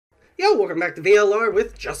Yo, welcome back to VLR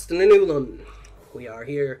with Justin and Ulan. We are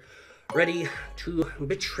here ready to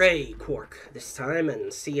betray Quark this time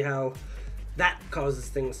and see how that causes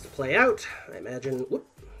things to play out. I imagine, whoop,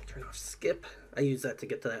 turn off skip. I use that to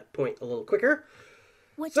get to that point a little quicker.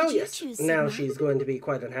 What So did you yes, choose, now Sigma? she's going to be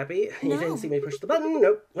quite unhappy. You No. didn't see me push the button?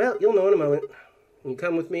 Nope. Well, you'll know in a moment. You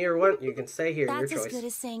come with me or what? You can stay here, That's your as choice. good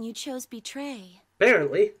as saying you chose betray.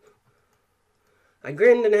 Apparently. I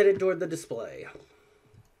grinned and headed toward the display.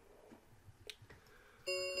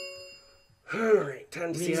 Alright,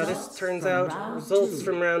 time to see how this turns out. Results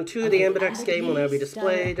from round 2 of the Ambidex game will now be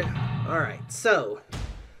displayed. Alright, so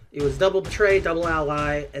it was double betray, double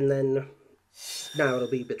ally, and then now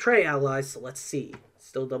it'll be betray allies, so let's see.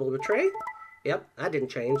 Still double betray? Yep, that didn't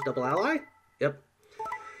change. Double ally? Yep.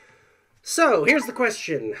 So, here's the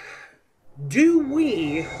question. Do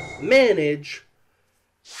we manage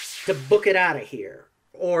to book it out of here?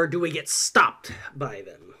 Or do we get stopped by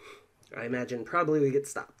them? I imagine probably we get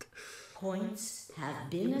stopped. Points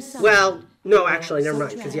have been assigned. Well, no, actually, never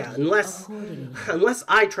mind. Because, yeah, unless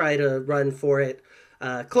I try to run for it,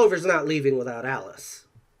 Clover's not leaving without Alice.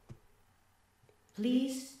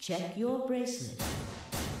 Please check your bracelet.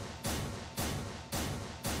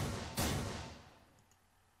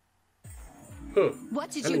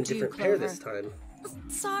 What did I'm you in a do, different Clover? pair this time.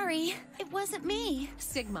 Sorry, it wasn't me.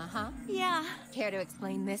 Sigma, huh? Yeah. Care to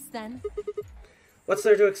explain this, then? What's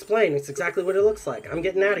there to explain? It's exactly what it looks like. I'm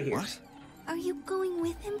getting out of here. What? Are you going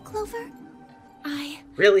with him, Clover?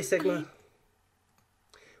 Really, Sigma?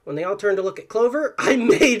 When they all turned to look at Clover, I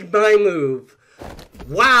made my move.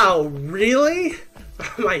 Wow, really?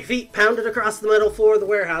 My feet pounded across the metal floor of the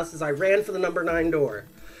warehouse as I ran for the number 9 door.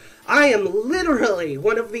 I am literally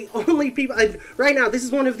one of the only people... right now, this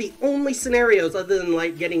is one of the only scenarios other than,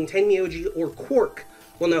 like, getting 10 Myoji or Quark.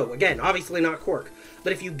 Well, no, again, obviously not Quark.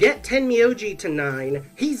 But if you get 10 Myoji to 9,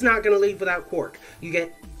 he's not going to leave without Quark. You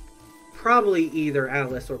get probably either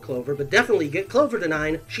Alice or Clover, but definitely get Clover to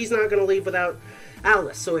 9, she's not going to leave without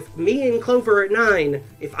Alice. So if me and Clover are at 9,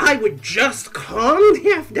 if I would just calm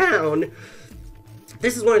the F down,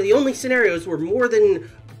 this is one of the only scenarios where more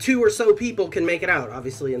than 2 or so people can make it out.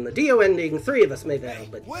 Obviously, in the Dio ending, 3 of us made it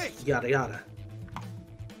out, but yada yada.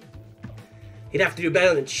 You'd have to do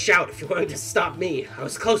better than shout if you wanted to stop me. I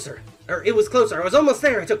was closer. Or, it was closer. I was almost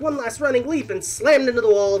there. I took one last running leap and slammed into the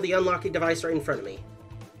wall of the unlocking device right in front of me.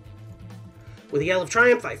 With a yell of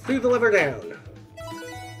triumph, I threw the lever down.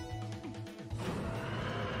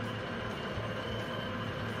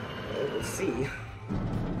 Well, we'll see.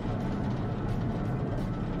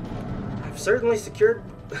 I've certainly secured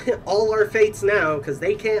all our fates now, because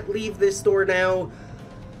they can't leave this door now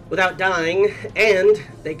without dying, and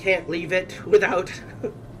they can't leave it without...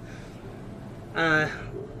 and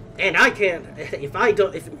I can't,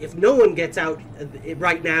 if no one gets out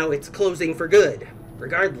right now, it's closing for good,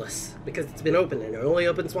 regardless, because it's been open, and it only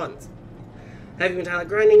opens once. Heavy metallic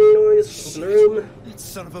grinding noise, open the room. That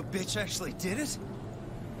son of a bitch actually did it?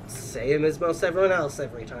 Same as most everyone else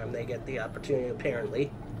every time they get the opportunity,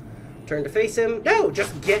 apparently. Turn to face him. No,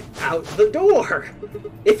 just get out the door.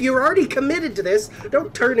 If you're already committed to this,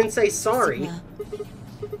 don't turn and say sorry. Sigma.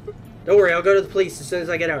 Don't worry, I'll go to the police as soon as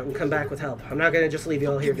I get out and come back with help. I'm not gonna just leave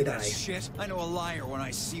you all here to That die. shit. I know a liar when I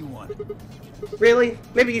see one. Really?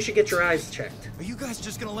 Maybe you should get your eyes checked. Are you guys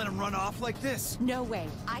just gonna let him run off like this? No way.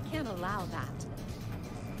 I can't allow that.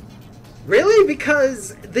 Really?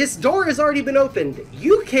 Because this door has already been opened.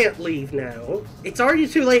 You can't leave now. It's already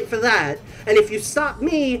too late for that. And if you stop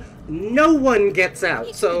me, no one gets out.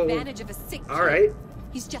 He took So, advantage of a sick kid. all right.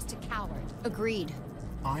 He's just a coward. Agreed.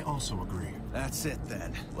 I also agree. That's it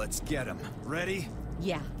then. Let's get him. Ready?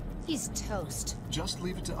 Yeah. He's toast. Just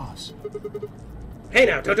leave it to us. Hey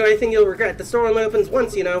now, don't do anything you'll regret. The door only opens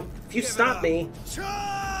once, you know. If you Give it stop up. me...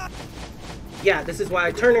 Charge! Yeah, this is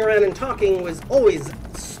why turning around and talking was always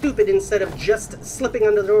stupid instead of just slipping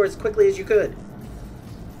under the door as quickly as you could.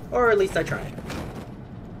 Or at least I tried.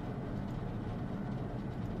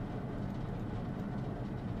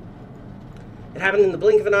 It happened in the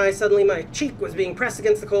blink of an eye. Suddenly my cheek was being pressed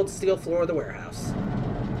against the cold steel floor of the warehouse.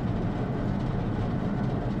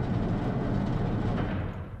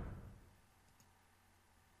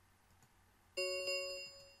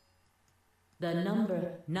 The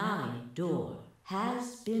number 9 door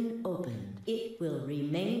has been opened. It will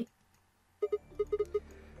remain.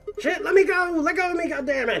 Shit, let me go! Let go of me,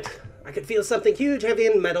 goddammit! I could feel something huge, heavy,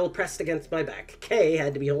 and metal pressed against my back. Kay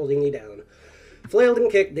had to be holding me down. Flailed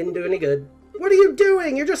and kicked, didn't do any good. What are you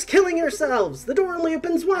doing? You're just killing yourselves! The door only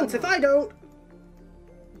opens once if I don't!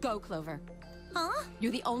 Go, Clover. Huh?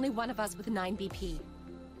 You're the only one of us with 9 BP.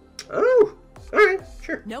 Oh! Alright,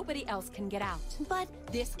 sure. Nobody else can get out. But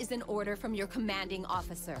this is an order from your commanding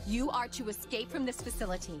officer. You are to escape from this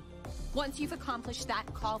facility. Once you've accomplished that,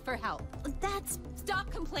 call for help. Stop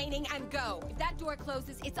complaining and go. If that door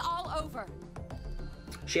closes, it's all over.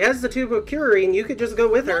 She has the tube of curine, you could just go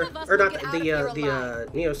with her. None of us Or will not, get out the of here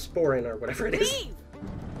alive. Neosporin or whatever it is. Leave!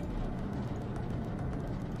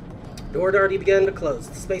 Door had already begun to close.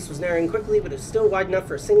 The space was narrowing quickly, but it was still wide enough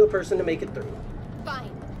for a single person to make it through.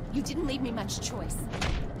 Fine. You didn't leave me much choice.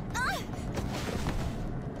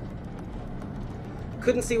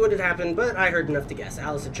 Couldn't see what had happened, but I heard enough to guess.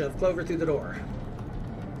 Alice had shoved Clover through the door.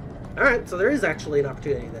 Alright, so there is actually an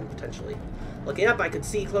opportunity then, potentially. Looking up, I could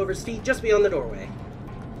see Clover's feet just beyond the doorway.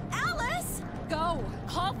 Alice! Go!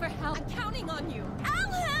 Call for help! I'm counting on you!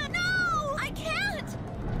 Alice! No! I can't!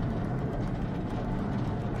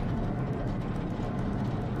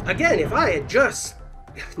 Again, if I had just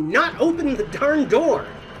not opened the darn door.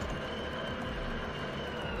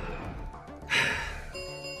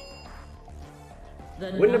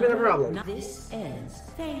 Wouldn't have been a problem. This ends.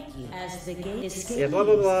 Thank you. As the gate escapes. Yeah, blah,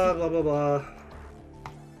 blah, blah, blah, blah, blah.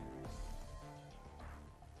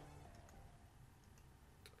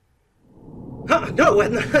 Huh, no,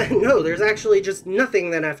 no, there's actually just nothing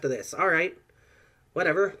then after this. Alright.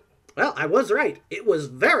 Whatever. Well, I was right. It was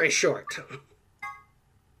very short.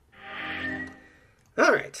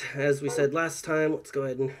 Alright, as we said last time, let's go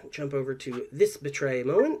ahead and jump over to this betray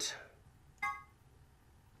moment.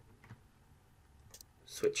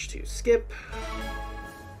 Switch to skip.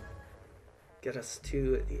 Get us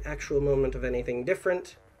to the actual moment of anything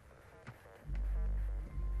different.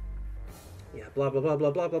 Yeah, blah, blah, blah,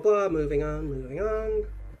 blah, blah, blah, blah. Moving on, moving on.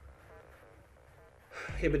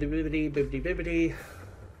 Hibbity, bibbity, bibbity, bibbity.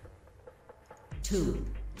 2.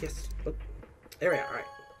 Yes. Oh, there we are. All right.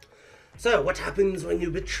 So, what happens when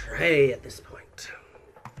you betray at this point?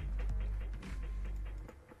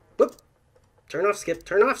 Whoop. Turn off skip.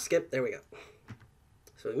 Turn off skip. There we go.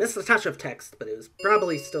 So we missed a touch of text, but it was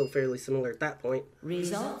probably still fairly similar at that point.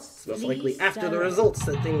 Results. It's most likely after the results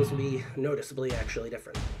that things will be noticeably actually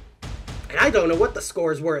different. And I don't know what the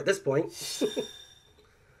scores were at this point.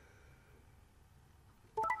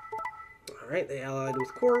 Alright, they allied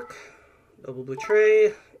with Quark. Double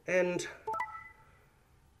betray. And...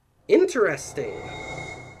 interesting.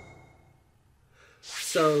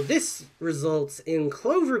 So this results in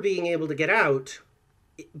Clover being able to get out.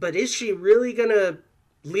 But is she really gonna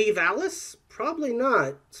leave Alice? Probably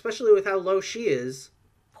not. Especially with how low she is.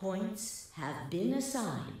 Points have been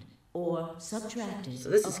assigned or subtracted. So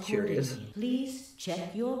this is curious. Please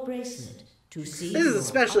check your bracelet to see. This is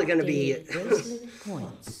especially going to be bracelet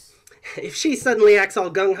points. If she suddenly acts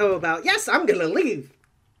all gung-ho about, yes, I'm going to leave.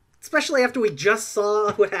 Especially after we just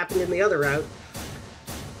saw what happened in the other route.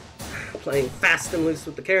 Playing fast and loose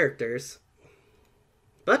with the characters.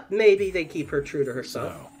 But maybe they keep her true to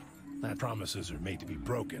herself. So, that promises are made to be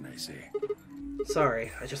broken, I see.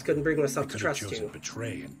 Sorry, I just couldn't bring myself to trust chosen you.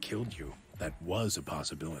 betray and killed you. That was a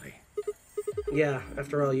possibility. Yeah,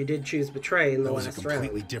 after all, you did choose betray in the last round. That was a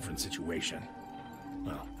completely different situation.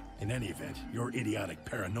 Well, in any event, your idiotic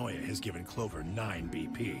paranoia has given Clover 9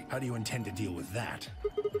 BP. How do you intend to deal with that?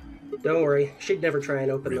 Don't worry, she'd never try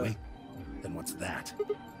and open Really? Then what's that?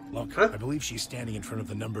 Look, Huh? I believe she's standing in front of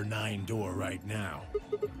the number 9 door right now.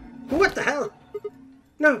 What the hell?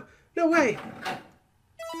 No, no way.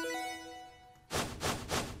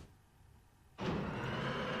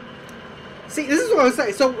 See, this is what I was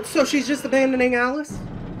saying. So she's just abandoning Alice?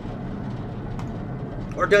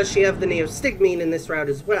 Or does she have the neostigmine in this route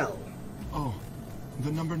as well? Oh,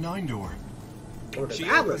 the number 9 door. Or does She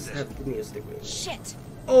Alice opened it. have the neostigmine? Shit!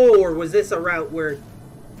 Oh, or was this a route where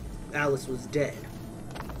Alice was dead?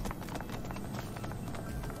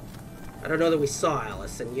 I don't know that we saw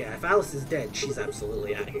Alice, and yeah, if Alice is dead, she's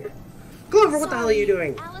absolutely out of here. Clover, what the hell are you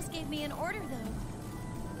doing? Alice gave me an order, though.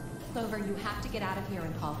 Clover, you have to get out of here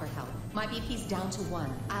and call for help. My BP's down to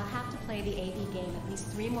 1. I'll have to play the AV game at least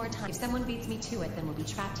 3 more times. If someone beats me to it, then we'll be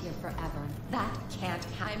trapped here forever. That can't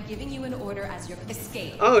happen. I'm giving you an order as your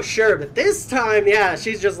escape. Oh, sure, but this time, yeah,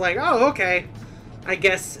 she's just like, oh, okay. I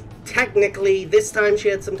guess, technically, this time she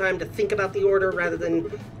had some time to think about the order rather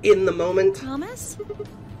than in the moment. Thomas? You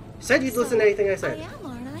said you'd listen to anything I I said. am,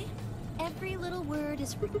 aren't I? Every little word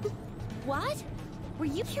is... What? Were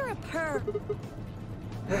you pure a purr?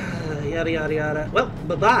 Yada, yada, yada. Well,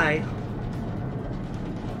 bye-bye.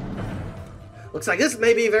 Looks like this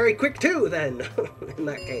may be very quick, too, then, in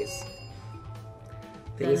that case.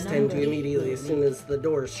 Things tend to immediately, as soon as the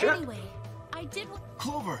door's shut. Anyway, I did...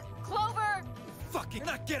 Clover! Clover! Fuck, you're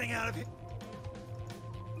not getting out of here.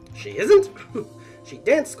 She isn't? She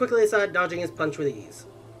danced quickly aside, dodging his punch with ease.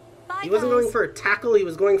 He wasn't going for a tackle, he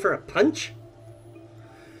was going for a punch?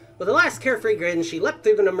 With a last carefree grin, she leapt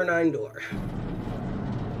through the number 9 door.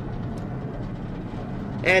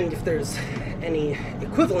 And if there's any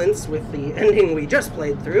equivalence with the ending we just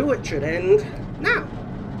played through, it should end now.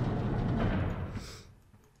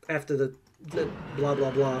 After the blah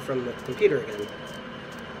blah blah from the computer again.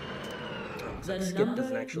 So skip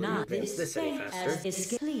doesn't actually advance this any faster.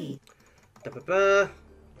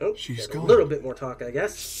 Oh, She's got gone. a little bit more talk, I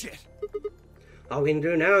guess. Shit. All we can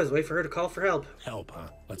do now is wait for her to call for help. Help, huh?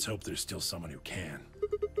 Let's hope there's still someone who can.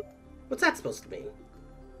 What's that supposed to mean?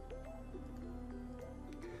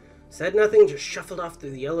 Said nothing, just shuffled off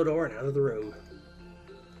through the yellow door and out of the room.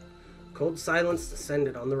 Cold silence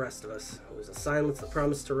descended on the rest of us. It was a silence that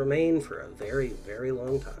promised to remain for a very, very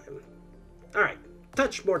long time. Alright,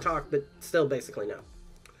 touch more talk, but still basically no.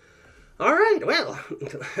 Alright, well,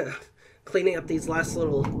 cleaning up these last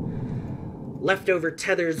little leftover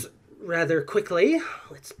tethers rather quickly,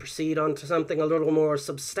 let's proceed on to something a little more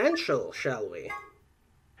substantial, shall we?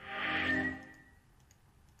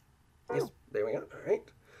 Yes, there we go, alright.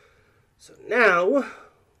 So now...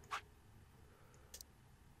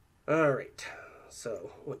 Alright,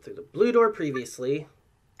 so went through the blue door previously.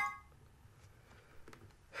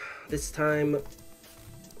 This time, go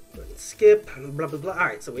ahead and skip, blah blah blah.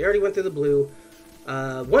 Alright, so we already went through the blue.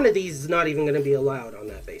 One of these is not even going to be allowed on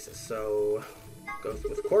that basis, so go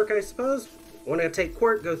with Quark, I suppose. Want to take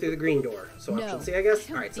Quark, go through the green door. So No, option C, I guess? I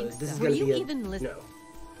don't Alright, so think this is so. going to Were be you a... even listening? No.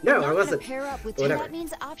 No, Not I gonna wasn't. pair up with Whatever. That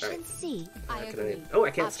means option Alright. C. I Can I... agree. Oh, I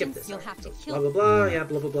can't skip Options, this. you'll Alright, have to so kill. blah blah blah, yeah,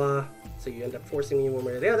 blah blah blah. So you end up forcing me one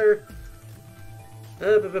way or the other.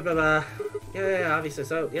 Blah, blah, blah, blah. Yeah, obviously.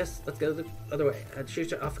 So, yes, let's go the other way. I'd shoot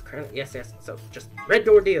you off a crown. Yes. So, just red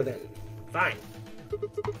door Dio then. Fine.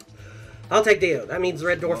 I'll take Dio. That means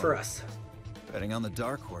red door for us. Betting on the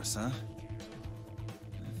dark horse, huh?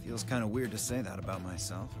 It feels kind of weird to say that about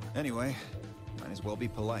myself. Anyway, might as well be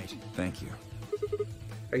polite. Thank you.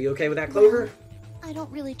 Are you okay with that, Clover? I don't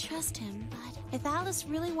really trust him, but if Alice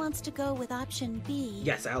really wants to go with option B...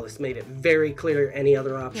 Yes, Alice made it very clear any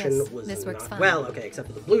other option Yes, was this works not... fine. Well, okay, except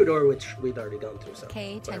for the blue door, which we'd already gone through, so...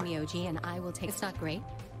 Okay, whatever. Tenmyoji, and I will take... It's not great,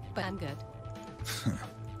 but I'm good.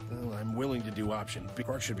 Well, I'm willing to do option B.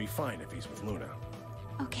 Quark should be fine if he's with Luna.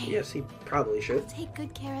 Okay, Yes, he probably should. take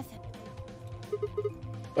good care of him.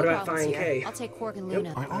 What about Fine K? I'll take Quark and Yep.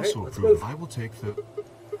 Luna. I Alright, also let's approve. move. I will take the...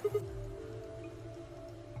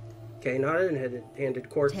 K nodded and handed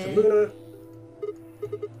Quark to Ten. Luna.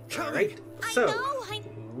 Alright, so... I know,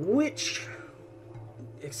 Which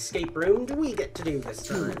escape room do we get to do this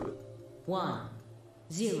time? 1,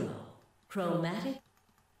 0. Chromatic.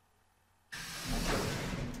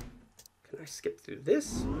 Can I skip through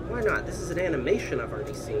this? Why not? This is an animation I've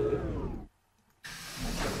already seen.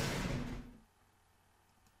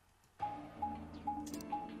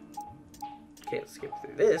 Can't skip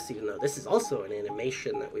through this, even though this is also an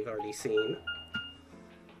animation that we've already seen.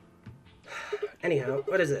 Anyhow,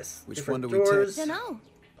 what is this? Which Different one do we doors. take? Dunno.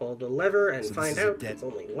 Pull the lever and So this find is a out dead- it's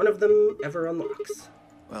only one of them ever unlocks.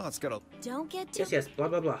 Well, it's got a... Don't get too... Yes, blah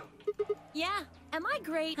blah blah. Yeah, am I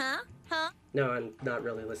great? Huh? No, I'm not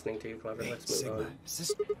really listening to you, Clever. Hey, Let's move Sigma, on. is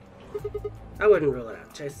this... I wouldn't rule it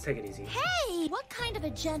out. Just take it easy. Hey! What kind of a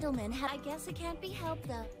gentleman? I guess it can't be helped,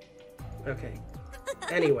 though. Okay.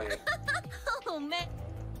 Anyway, Oh, man.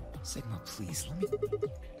 Sigma, please, let me...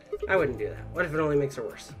 I wouldn't do that. What if it only makes her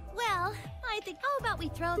worse? Well, I think... How about we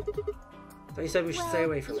throw... So you said we should stay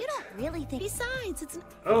away from you it. don't really think... Besides, it's...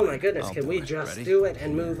 Oh my goodness, I'll can do we it. just Ready? do it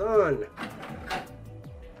and move on?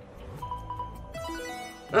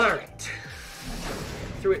 Alright.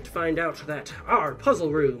 Through it to find out that our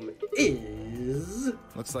puzzle room is...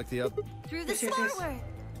 Looks like the other... Through the Yes, yes, smart yes. work.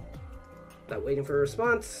 Without waiting for a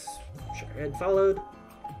response, Sharhead followed.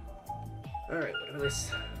 Alright, what about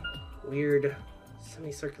this weird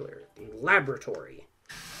semicircular laboratory?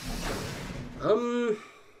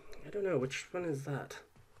 I don't know, which one is that?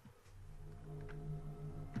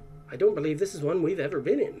 I don't believe this is one we've ever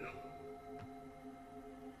been in.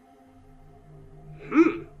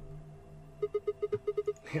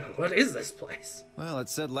 What is this place? Well, it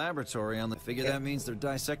said laboratory on the... Figure that means they're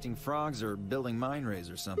dissecting frogs or building mine rays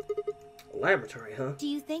or something. A laboratory, huh? Do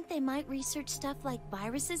you think they might research stuff like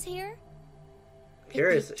viruses here?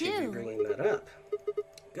 Curious that they she'd be do- bringing that up.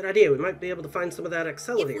 Good idea, we might be able to find some of that If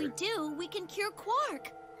accelerator. we do, we can cure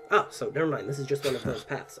Quark. Oh, so never mind, this is just one of those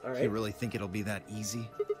paths, You alright? really think it'll be that easy?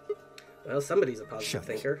 Well, somebody's a positive Shut it.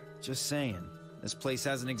 thinker. Just saying. This place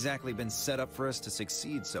hasn't exactly been set up for us to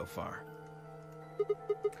succeed so far.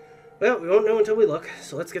 Well, we won't know until we look,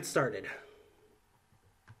 so let's get started.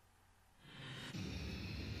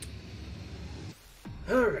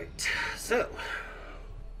 Alright, so.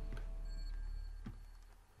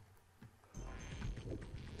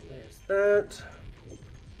 There's that.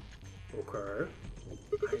 Okay.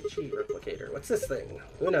 IG replicator. What's this thing?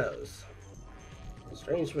 Who knows?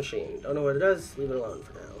 Strange machine. Don't know what it does. Leave it alone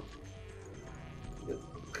for now.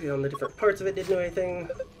 Click on the different parts of it. Didn't know anything.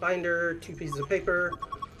 Binder. 2 pieces of paper.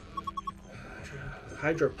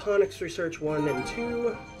 Hydroponics research 1 and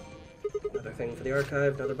 2. Another thing for the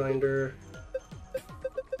archive. Another binder.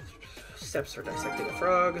 Steps for dissecting a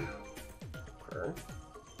frog. Okay.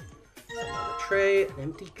 Something on the tray. An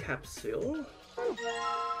empty capsule.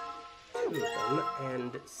 2 of them.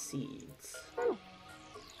 And seeds.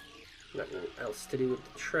 Nothing else to do with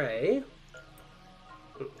the tray.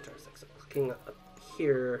 Looking up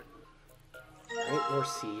here. Right, more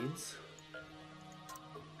seeds.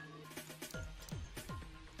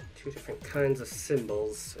 2 different kinds of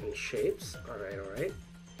symbols and shapes. Alright, alright.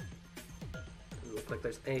 Doesn't look like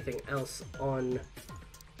there's anything else on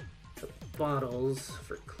the bottles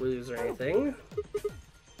for clues or anything.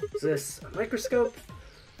 Is this a microscope?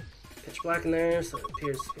 Pitch black in there, so it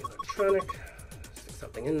appears to be electronic.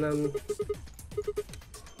 Something in them.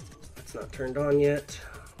 That's not turned on yet.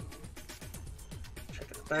 Check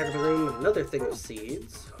out the back of the room. Another thing of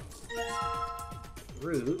seeds.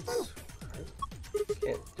 Roots.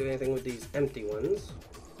 Can't do anything with these empty ones.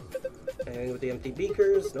 Anything with the empty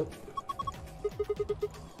beakers? Nope.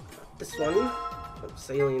 Not this one.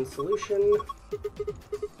 Saline solution.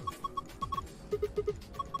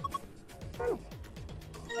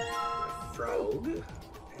 Frog.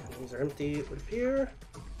 These are empty, it would appear.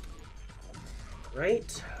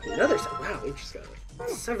 Right. Another set. Wow, we just got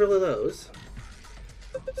several of those.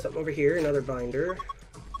 Something over here, another binder.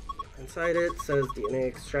 Inside it says DNA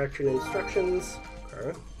extraction instructions.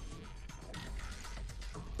 Okay.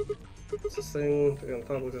 What's this thing? They're on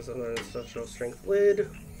top of this under an industrial strength lid.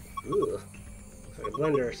 Ooh. Looks like a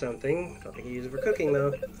blender or something. Don't think you use it for cooking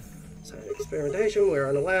though. Science experimentation, we're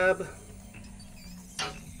on a lab.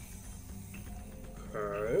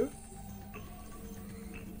 Okay.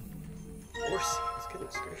 More seeds,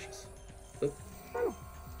 goodness gracious. Oop.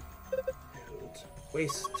 And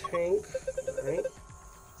waste tank, right?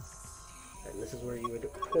 And this is where you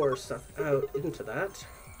would pour stuff out into that.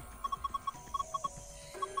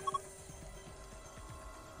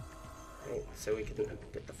 Right, so we can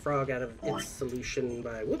get the frog out of its solution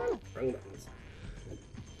by, whoop, wrong buttons.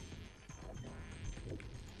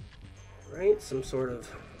 Right, some sort of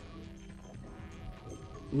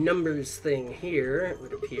numbers thing here, it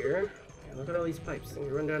would appear. Yeah, look at all these pipes. Then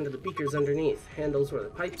you run down to the beakers underneath. Handles where the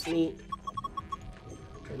pipes meet.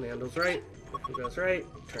 Turn the handles right. If it goes right.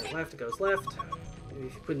 Turn it left, it goes left. Maybe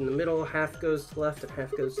if you put it in the middle, half goes to the left and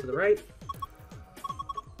half goes to the right.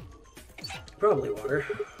 Probably water.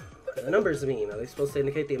 What do the numbers mean? Are they supposed to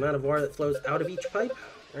indicate the amount of water that flows out of each pipe?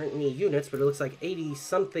 There aren't any units, but it looks like 80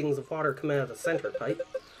 somethings of water come out of the center pipe.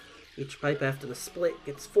 Each pipe after the split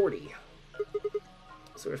gets 40.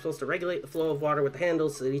 So we're supposed to regulate the flow of water with the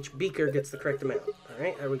handles so that each beaker gets the correct amount.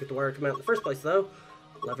 Alright, how do we get the water to come out in the first place though?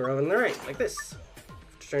 Lever on the right, like this.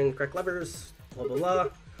 Turn the correct levers, blah blah blah.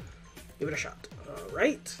 Give it a shot.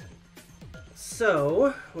 Alright.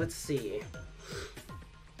 So, let's see.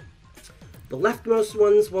 The leftmost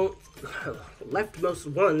ones won't... leftmost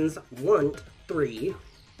ones want 3.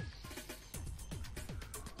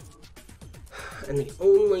 And the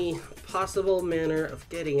only possible manner of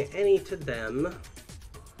getting any to them...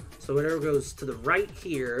 So whatever goes to the right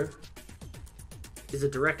here is a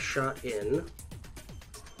direct shot in.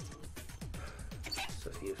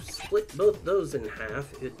 So if you split both those in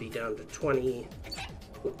half, it'd be down to 20.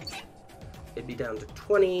 It'd be down to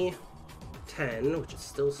 20, 10, which is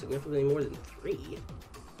still significantly more than 3.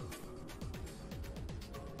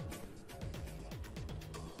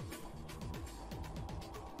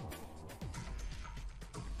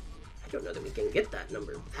 I don't know that we can get that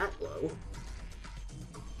number that low.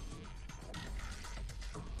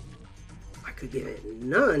 I could get it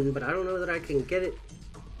none, but I don't know that I can get it.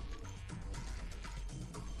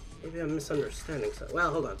 Maybe I'm misunderstanding. So,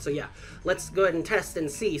 well, hold on. So yeah, let's go ahead and test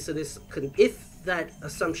and see. So this could, if that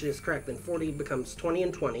assumption is correct, then 40 becomes 20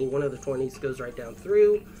 and 20. One of the 20s goes right down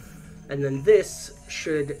through, and then this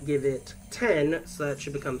should give it 10, so that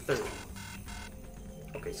should become 30.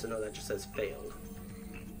 Okay, so no, that just says failed.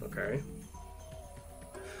 Okay.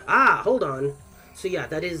 Ah, hold on. So yeah,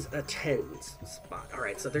 that is a 10 spot.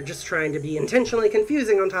 Alright, so they're just trying to be intentionally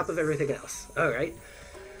confusing on top of everything else. Alright.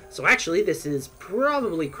 So actually, this is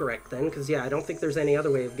probably correct then, because yeah, I don't think there's any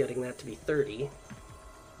other way of getting that to be 30.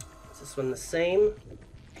 Is this one the same?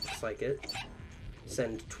 Looks like it.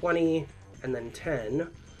 Send 20, and then 10.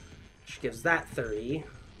 which gives that 30.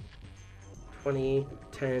 20,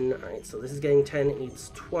 10. Alright, so this is getting 10, it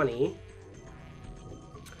needs 20.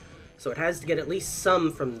 So it has to get at least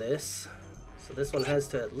some from this. So this one has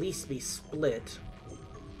to at least be split.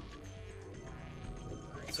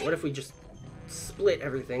 Alright, so what if we just split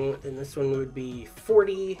everything? Then this one would be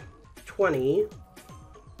 40, 20.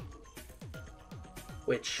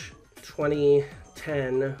 Which, 20,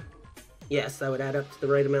 10. Yes, that would add up to the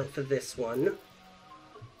right amount for this one.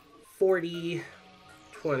 40,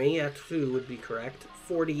 20. Yeah, 2 would be correct.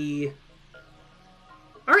 40.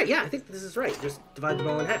 Alright, yeah, I think this is right. Just divide them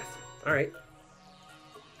all in half. Alright.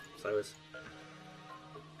 So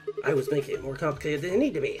I was making it more complicated than it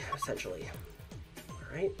needed to be, essentially.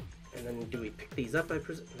 Alright. And then do we pick these up, I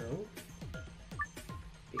presume? No.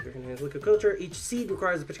 Beaker contains liquid culture. Each seed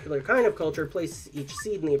requires a particular kind of culture. Place each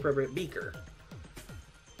seed in the appropriate beaker.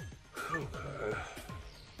 Okay.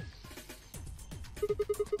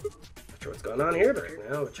 Not sure what's going on here, but right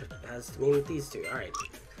now it has to mean with these two. Alright.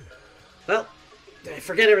 Well,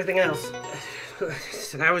 forget everything else.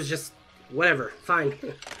 So that was just whatever. Fine.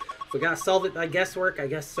 If we gotta solve it by guesswork, I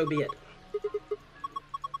guess so be it.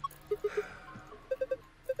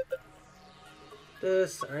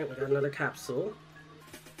 This. Alright, we got another capsule.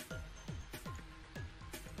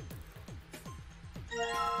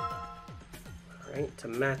 Alright, to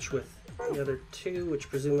match with the other two, which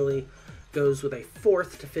presumably goes with a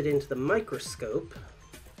fourth to fit into the microscope.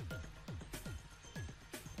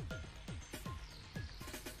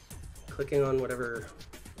 Clicking on whatever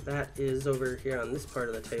that is over here on this part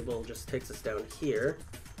of the table just takes us down here.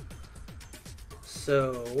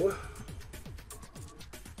 So,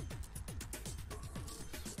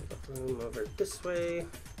 room over this way,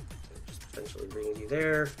 just potentially bring you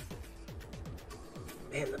there.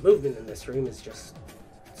 Man, the movement in this room is just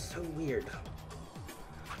so weird.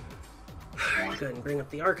 Go ahead and bring up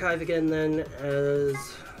the archive again then, as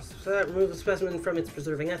so that remove the specimen from its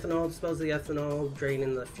preserving ethanol, dispose of the ethanol, drain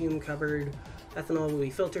in the fume cupboard. Ethanol will be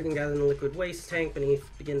filtered and gathered in a liquid waste tank beneath.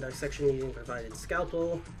 Begin dissection using provided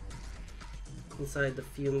scalpel. Inside the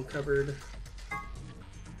fume cupboard.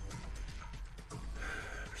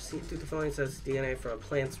 Proceed through the following steps: DNA from a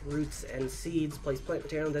plant's roots and seeds. Place plant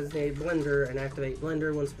material in designated blender and activate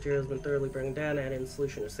blender. Once material has been thoroughly broken down, add in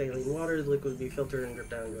solution of saline water. The liquid will be filtered and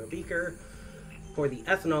dripped down into a beaker. Pour the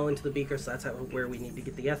ethanol into the beaker, so that's where we need to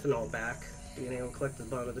get the ethanol back. DNA will collect at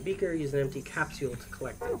the bottom of the beaker. Use an empty capsule to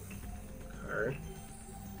collect it. Alright.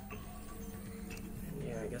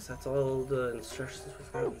 Yeah, I guess that's all the instructions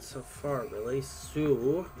we've gotten so far, really.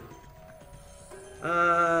 So,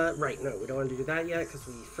 right, no, we don't want to do that yet, because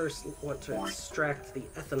we first want to extract the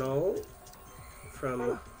ethanol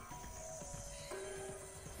from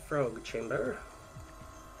frog chamber.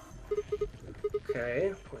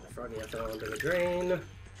 Okay, pour the froggy ethanol into the drain, which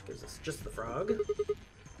gives us just the frog.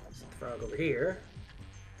 Set the frog over here.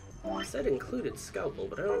 It said included scalpel,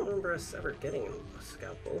 but I don't remember us ever getting a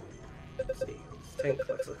scalpel. Let's see. This tank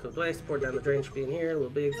collects liquid waste, poured down the drain should be in here. A little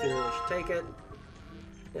big, feel we should take it.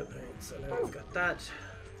 Yep, alright, so now we've got that.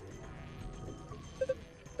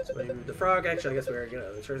 So we moved the frog. Actually, I guess we already got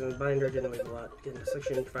it. Instructions binder, didn't leave a lot. Get into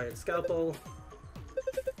section, provided scalpel.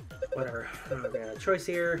 Whatever. We're gonna have a choice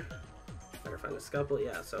here. Better find a scalpel.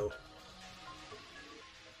 Yeah, so.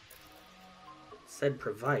 Said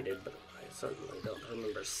provided, but I certainly don't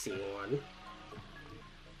remember seeing one.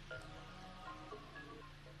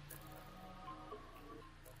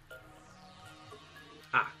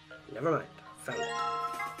 Ah, never mind. Found it.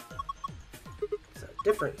 It's a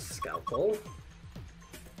different scalpel.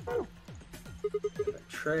 And a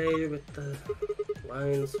tray with the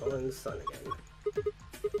lines following the sun again.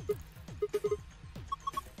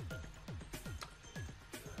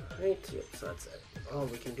 Right, yep, so that's it. All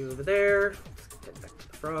we can do over there. Let's get back to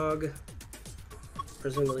the frog.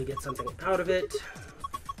 Presumably get something out of it.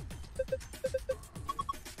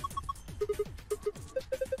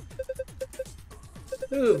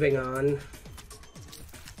 Moving on.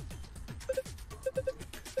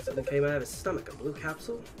 Something came out of his stomach. A blue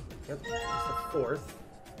capsule? Yep, that's the fourth.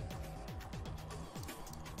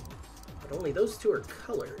 But only those two are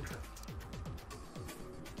colored.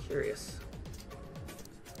 Curious.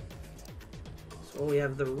 So we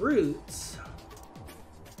have the roots.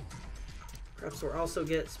 Perhaps we're also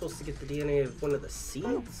supposed to get the DNA of one of the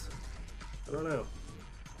seeds? I don't know.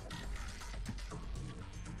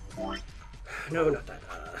 No, not that.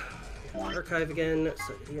 Archive again.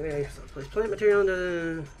 So DNA, so place plant material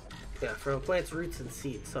into, yeah, from a plant's roots and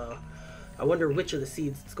seeds. So I wonder which of the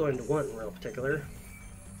seeds it's going to want in real particular.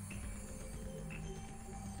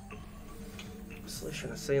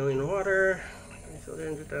 Solution of saline water. Fill it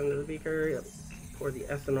in, down to the beaker. Yep. Pour the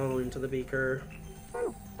ethanol into the beaker.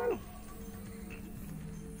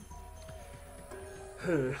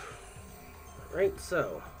 Alright,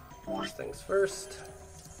 so, first things first.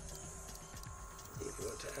 You're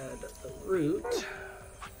going to add the root.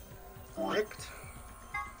 Correct.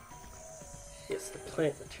 Yes, the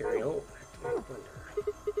plant material.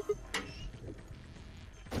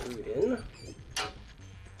 Root in.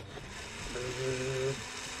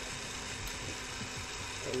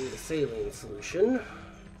 And the saline solution.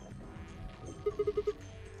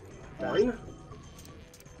 Done.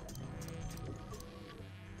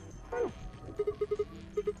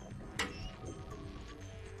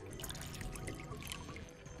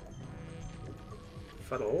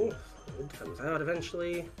 Funnel. It comes out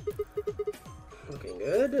eventually. Looking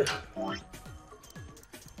good. And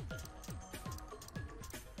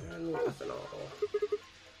ethanol.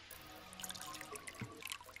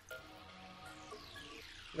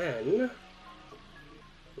 Then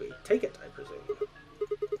we take it, I presume.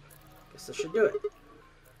 Guess this should do it.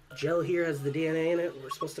 Gel here has the DNA in it we're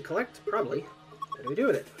supposed to collect? Probably. What do we do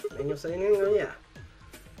with it? Manual saying, oh yeah.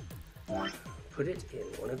 Put it in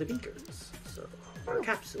one of the beakers. So, or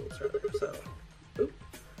capsules rather. So, oop.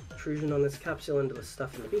 Intrusion on this capsule into the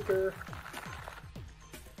stuff in the beaker.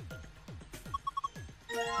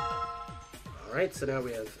 Alright, so now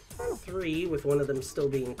we have 3, with one of them still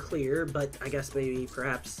being clear, but I guess maybe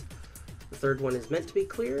perhaps the third one is meant to be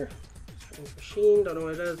clear. Strange machine, don't know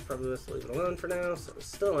what it is, probably let's leave it alone for now, so we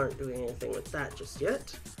still aren't doing anything with that just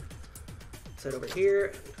yet. Let's head over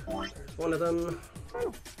here, and there's one of them,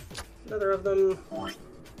 another of them,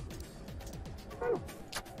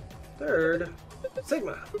 third,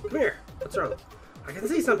 Sigma, come here, what's wrong? I can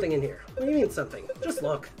see something in here. What do you mean something? Just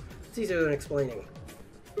look, it's easier than explaining.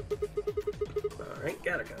 Alright,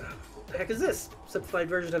 Gattaca. What the heck is this? Simplified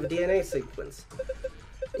version of a DNA sequence.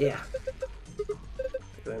 Yeah.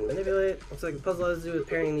 Go ahead and manipulate. Looks like the puzzle has to do with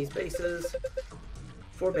pairing these bases.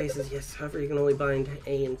 4 bases, yes. However, you can only bind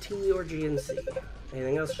A and T or G and C.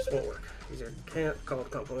 Anything else just won't work. These are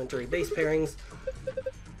called complementary base pairings.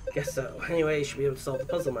 Guess so. Anyway, you should be able to solve the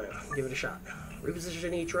puzzle now. Give it a shot.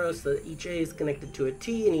 Reposition each row so that each A is connected to a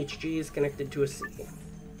T and each G is connected to a C.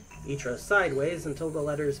 Each row sideways until the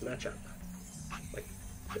letters match up. Like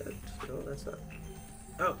that. No, that's not.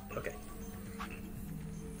 Oh, okay.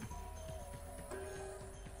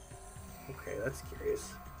 Okay, that's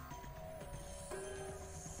curious.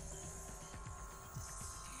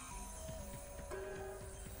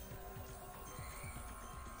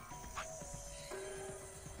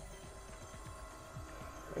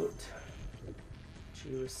 Right. G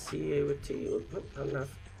with C, A with T. Oh, not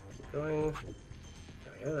enough. Keep going.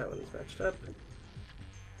 Yeah, that one's matched up.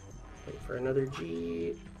 Wait for another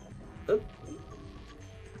G. Oh.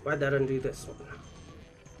 Why'd that undo this one?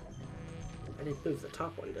 I didn't move the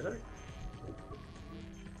top one, did I?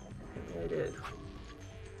 Yeah, I did.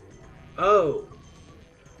 Oh!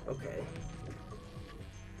 Okay.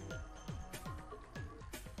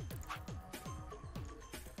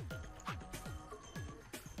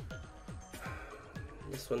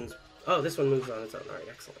 This one's... Oh, this one moves on its own. Alright,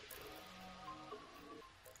 excellent.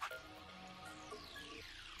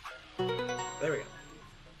 There we go.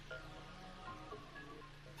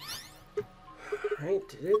 Alright,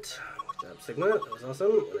 did it. Good job, Sigma. That was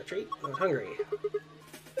awesome. What a treat. Not hungry.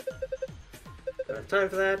 Don't have time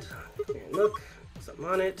for that. Come here and look. Something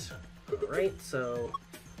on it. Alright, so...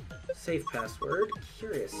 Safe password.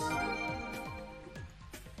 Curious.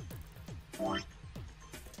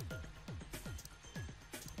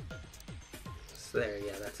 So there,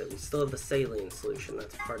 yeah, that's it. We still have the saline solution.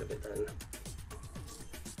 That's part of it then.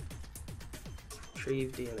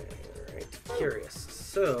 Retrieve DNA. Alright, curious.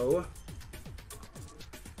 So,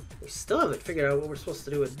 we still haven't figured out what we're supposed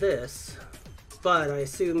to do with this, but I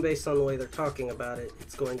assume based on the way they're talking about it,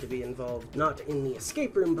 it's going to be involved not in the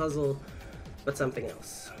escape room puzzle, but something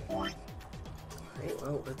else. Alright,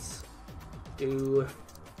 well, let's do,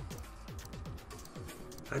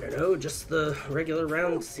 I don't know, just the regular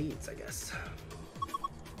round seeds, I guess.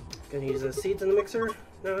 Gonna use those seeds in the mixer?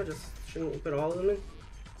 No, just shouldn't we put all of them in?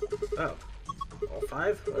 Oh. All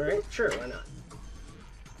 5? Alright, sure, why not?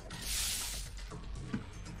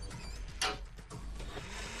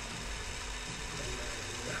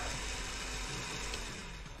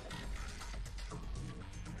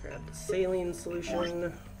 Grab the saline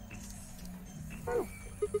solution. Add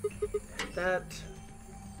that.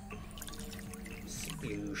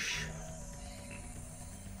 Sploosh.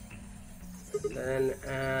 And then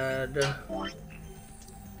add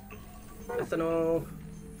ethanol.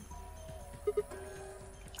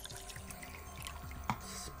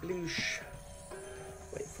 Sploosh.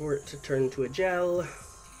 Wait for it to turn to a gel.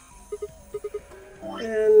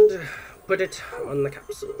 And put it on the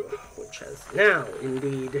capsule, which has now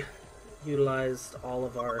indeed utilized all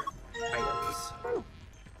of our items.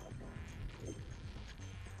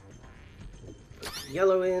 Put the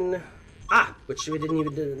yellow in. Ah! Which we didn't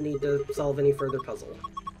even need to solve any further puzzle.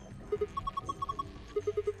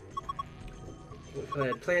 Go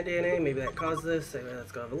ahead, plant DNA, maybe that caused this. Anyway,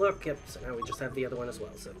 let's go have a look. Yep, so now we just have the other one as well.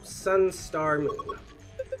 So, sun, star, moon.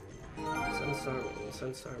 Sun, star, moon,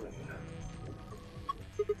 sun, star, moon.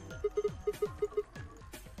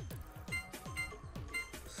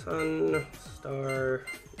 Sun, star,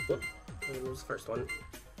 whoop, what was the first one?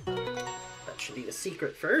 That should be the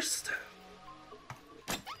secret first.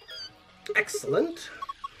 Excellent.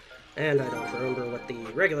 And I don't remember what the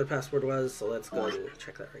regular password was, so let's go and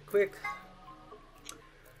check that right quick.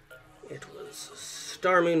 It was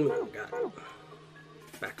star, moon, moon. Got it.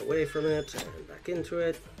 Back away from it and back into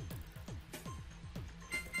it.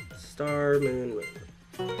 Star, moon,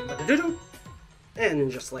 moon.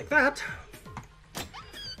 And just like that.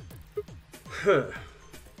 Huh.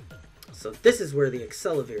 So this is where the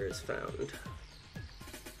Accelavir is found.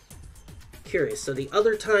 Curious. So the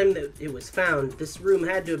other time that it was found, this room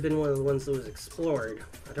had to have been one of the ones that was explored.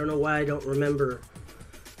 I don't know why I don't remember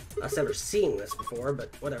us ever seeing this before, but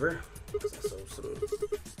whatever. There's also some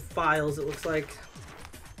files, it looks like.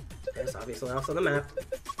 There's obviously also the map.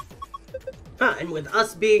 Ah, and with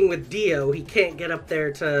us being with Dio, he can't get up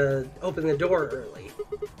there to open the door early.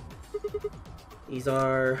 These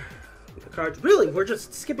are the cards. Really, we're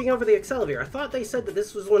just skipping over the Accelavir. I thought they said that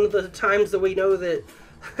this was one of the times that we know that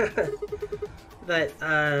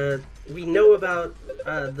that we know about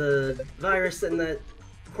the virus and that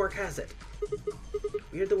Quark has it.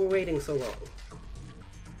 Weird that we're waiting so long.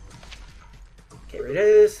 Can't read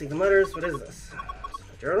this. See the letters. What is this?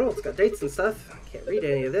 It's a journal. It's got dates and stuff. Can't read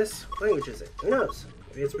any of this. What language is it? Who knows?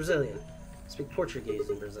 Maybe it's Brazilian. Speak Portuguese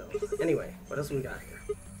in Brazil. Anyway, what else we got here?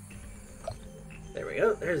 There we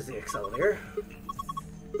go. There's the Accelavir.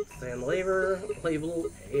 Stand label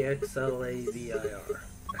AXLAVIR.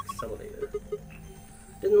 Accelerator.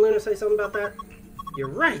 Didn't Luna say something about that? You're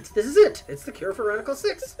right. This is it. It's the cure for Radical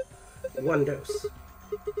 6. 1 dose.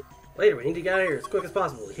 Later, we need to get out of here as quick as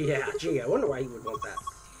possible. Yeah, gee, I wonder why you would want that.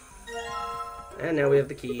 And now we have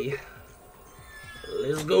the key.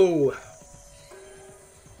 Let's go. I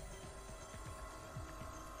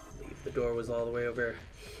believe the door was all the way over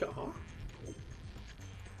here.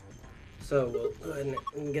 So we'll go ahead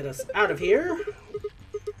and get us out of here.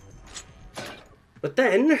 But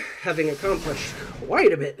then, having accomplished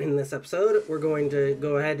quite a bit in this episode, we're going to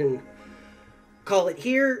go ahead and call it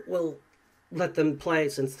here. We'll let them play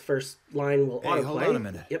since the first line will autoplay. Hold on a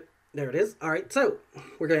minute. Yep, there it is. Alright, so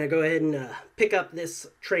we're going to go ahead and pick up this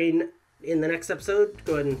train in the next episode.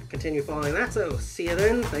 Go ahead and continue following that. So see you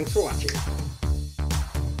then. Thanks for watching.